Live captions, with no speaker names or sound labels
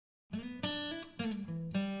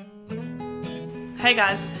Hey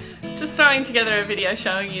guys, just throwing together a video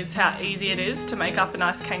showing you how easy it is to make up a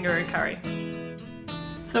nice kangaroo curry.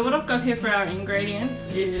 So what I've got here for our ingredients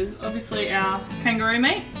is obviously our kangaroo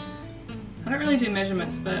meat. I don't really do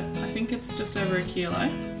measurements, but I think it's just over a kilo.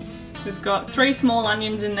 We've got 3 small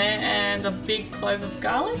onions in there and a big clove of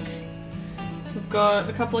garlic. We've got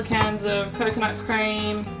a couple of cans of coconut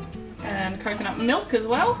cream and coconut milk as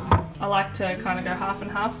well. I like to kind of go half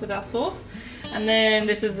and half with our sauce. And then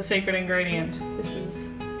this is the secret ingredient. This is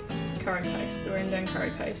curry paste, the Rendang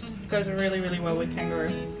curry paste. It goes really, really well with kangaroo.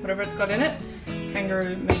 Whatever it's got in it,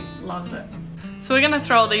 kangaroo meat loves it. So we're going to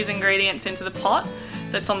throw all these ingredients into the pot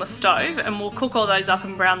that's on the stove, and we'll cook all those up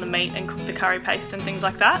and brown the meat and cook the curry paste and things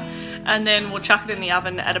like that. And then we'll chuck it in the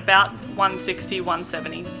oven at about 160,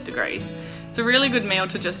 170 degrees. It's a really good meal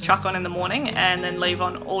to just chuck on in the morning and then leave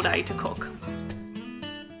on all day to cook.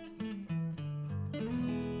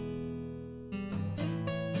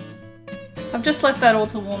 I've just left that all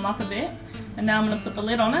to warm up a bit, and now I'm going to put the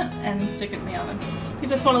lid on it and stick it in the oven. You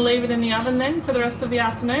just want to leave it in the oven then for the rest of the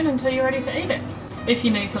afternoon until you're ready to eat it. If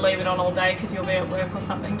you need to leave it on all day because you'll be at work or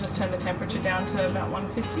something, just turn the temperature down to about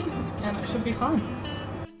 150 and it should be fine.